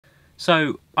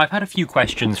So, I've had a few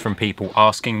questions from people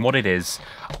asking what it is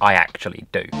I actually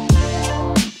do.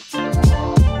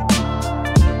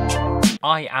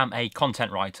 I am a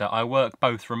content writer. I work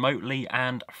both remotely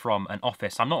and from an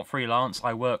office. I'm not freelance,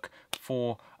 I work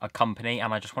for a company,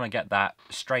 and I just want to get that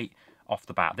straight off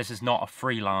the bat. This is not a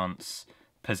freelance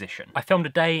position. I filmed a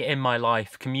day in my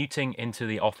life commuting into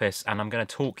the office, and I'm going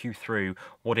to talk you through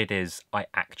what it is I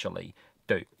actually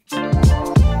do.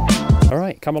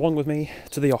 Alright, come along with me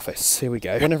to the office. Here we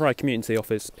go. Whenever I commute into the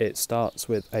office, it starts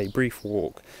with a brief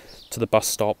walk to the bus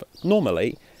stop,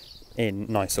 normally in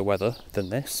nicer weather than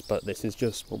this, but this is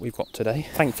just what we've got today.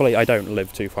 Thankfully, I don't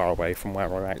live too far away from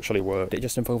where I actually work. It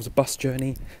just involves a bus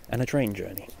journey and a train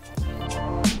journey.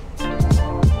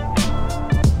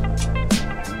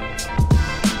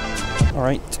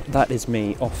 Alright, that is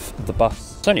me off the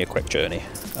bus. It's only a quick journey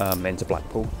into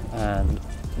Blackpool, and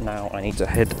now I need to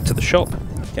head to the shop,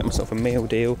 get myself a meal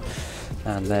deal,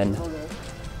 and then...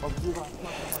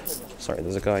 Sorry,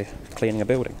 there's a guy cleaning a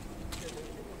building.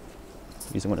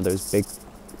 Using one of those big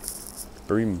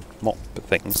broom mop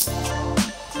things.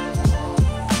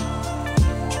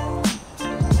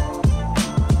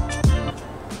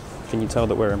 Can you tell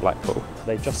that we're in Blackpool?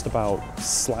 They just about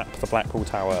slap the Blackpool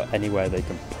Tower anywhere they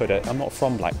can put it. I'm not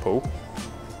from Blackpool,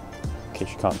 in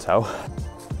case you can't tell.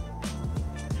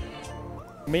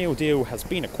 Meal deal has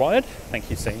been acquired, thank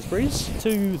you Sainsbury's.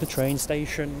 To the train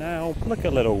station now. Look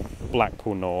at little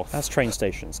Blackpool North. As train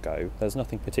stations go, there's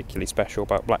nothing particularly special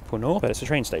about Blackpool North, but it's a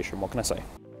train station, what can I say?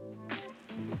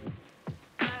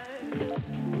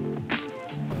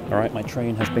 Alright, my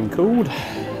train has been called.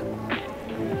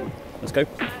 Let's go.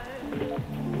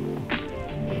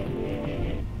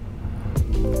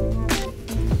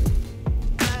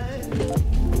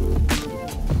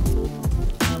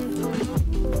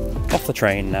 Off the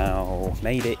train now,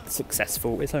 made it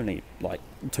successful. It's only like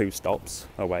 2 stops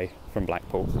away from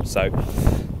Blackpool, so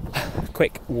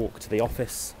quick walk to the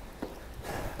office,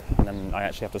 and then I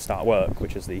actually have to start work,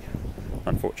 which is the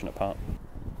unfortunate part.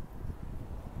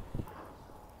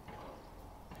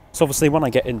 So obviously when I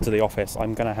get into the office,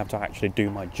 I'm going to have to actually do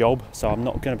my job, so I'm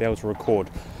not going to be able to record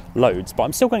loads, but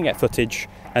I'm still going to get footage,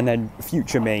 and then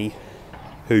future me,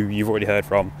 who you've already heard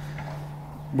from,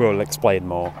 will explain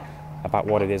more about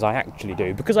what it is I actually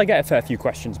do, because I get a fair few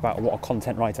questions about what a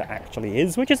content writer actually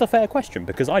is, which is a fair question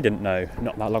because I didn't know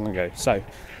not that long ago, so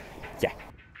yeah.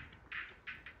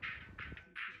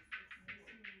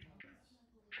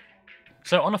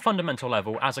 So on a fundamental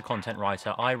level, as a content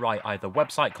writer, I write either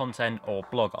website content or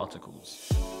blog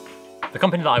articles. The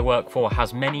company that I work for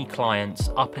has many clients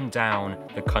up and down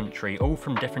the country, all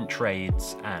from different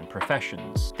trades and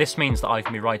professions. This means that I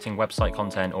can be writing website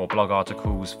content or blog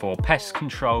articles for pest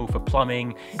control, for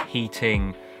plumbing,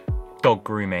 heating, dog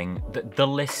grooming. The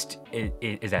list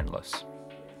is endless.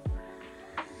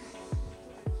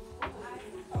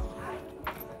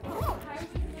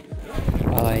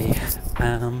 I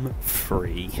am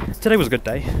free. Today was a good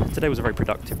day. Today was a very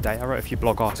productive day. I wrote a few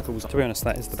blog articles. To be honest,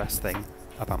 that is the best thing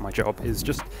about my job, is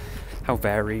just how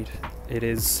varied it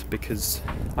is, because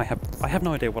I have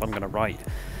no idea what I'm going to write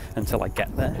until I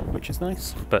get there, which is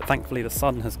nice. But thankfully the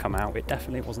sun has come out. It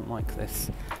definitely wasn't like this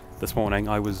morning.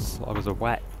 I was a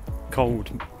wet,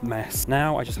 cold mess.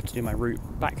 Now I just have to do my route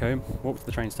back home, walk to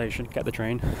the train station, get the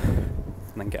train,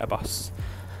 and then get a bus.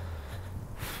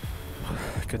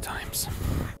 Good times.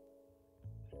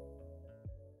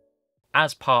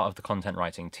 As part of the content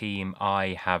writing team,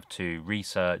 I have to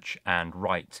research and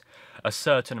write a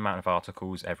certain amount of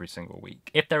articles every single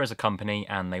week. If there is a company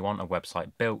and they want a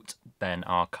website built, then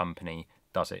our company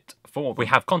does it for them. We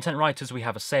have content writers, we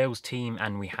have a sales team,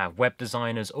 and we have web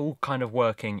designers, all kind of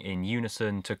working in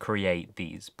unison to create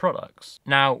these products.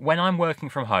 Now, when I'm working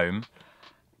from home,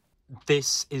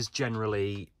 this is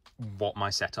generally what my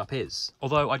setup is.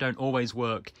 Although I don't always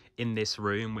work in this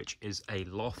room, which is a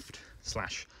loft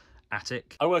slash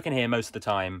attic. I work in here most of the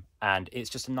time, and it's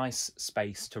just a nice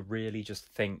space to really just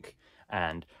think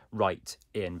and write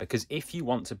in, because if you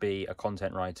want to be a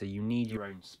content writer, you need your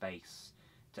own space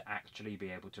to actually be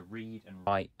able to read and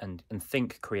write and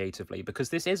think creatively, because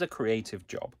this is a creative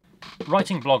job.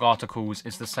 Writing blog articles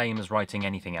is the same as writing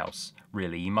anything else,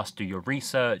 really. You must do your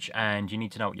research, and you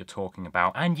need to know what you're talking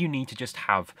about, and you need to just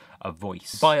have a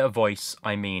voice. By a voice,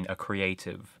 I mean a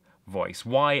creative voice.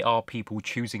 Why are people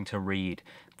choosing to read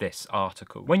this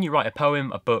article. When you write a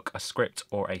poem, a book, a script,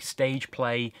 or a stage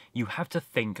play, you have to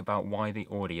think about why the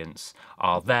audience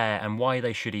are there and why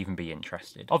they should even be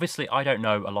interested. Obviously, I don't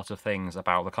know a lot of things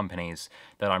about the companies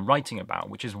that I'm writing about,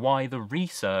 which is why the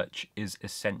research is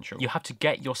essential. You have to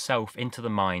get yourself into the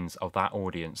minds of that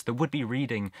audience that would be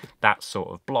reading that sort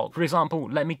of blog. For example,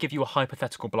 let me give you a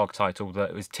hypothetical blog title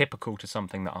that is typical to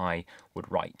something that I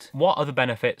would write. What are the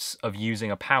benefits of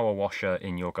using a power washer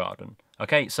in your garden?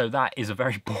 Okay, so that is a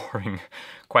very boring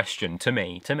question to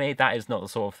me. To me, that is not the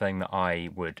sort of thing that I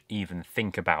would even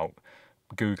think about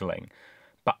Googling,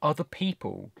 but other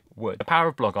people would. The power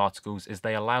of blog articles is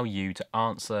they allow you to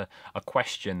answer a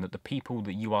question that the people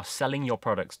that you are selling your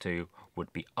products to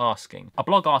would be asking. A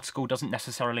blog article doesn't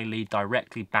necessarily lead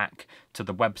directly back to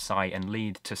the website and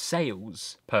lead to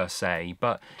sales per se,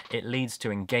 but it leads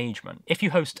to engagement. If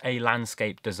you host a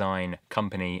landscape design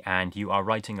company and you are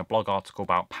writing a blog article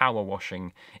about power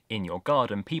washing in your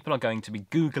garden, people are going to be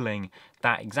Googling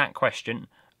that exact question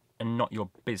and not your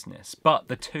business. But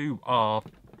the two are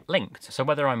linked. So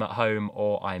whether I'm at home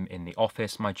or I'm in the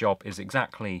office, my job is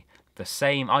exactly the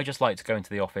same. I just like to go into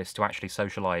the office to actually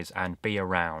socialise and be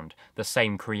around the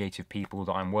same creative people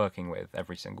that I'm working with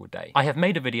every single day. I have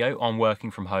made a video on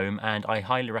working from home and I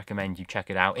highly recommend you check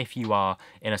it out if you are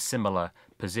in a similar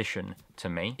position to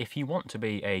me. If you want to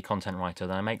be a content writer,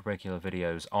 then I make regular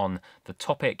videos on the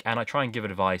topic and I try and give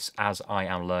advice as I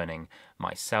am learning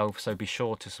myself, so be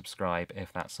sure to subscribe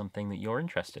if that's something that you're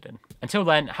interested in. Until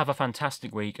then, have a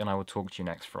fantastic week and I will talk to you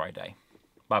next Friday.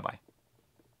 Bye bye.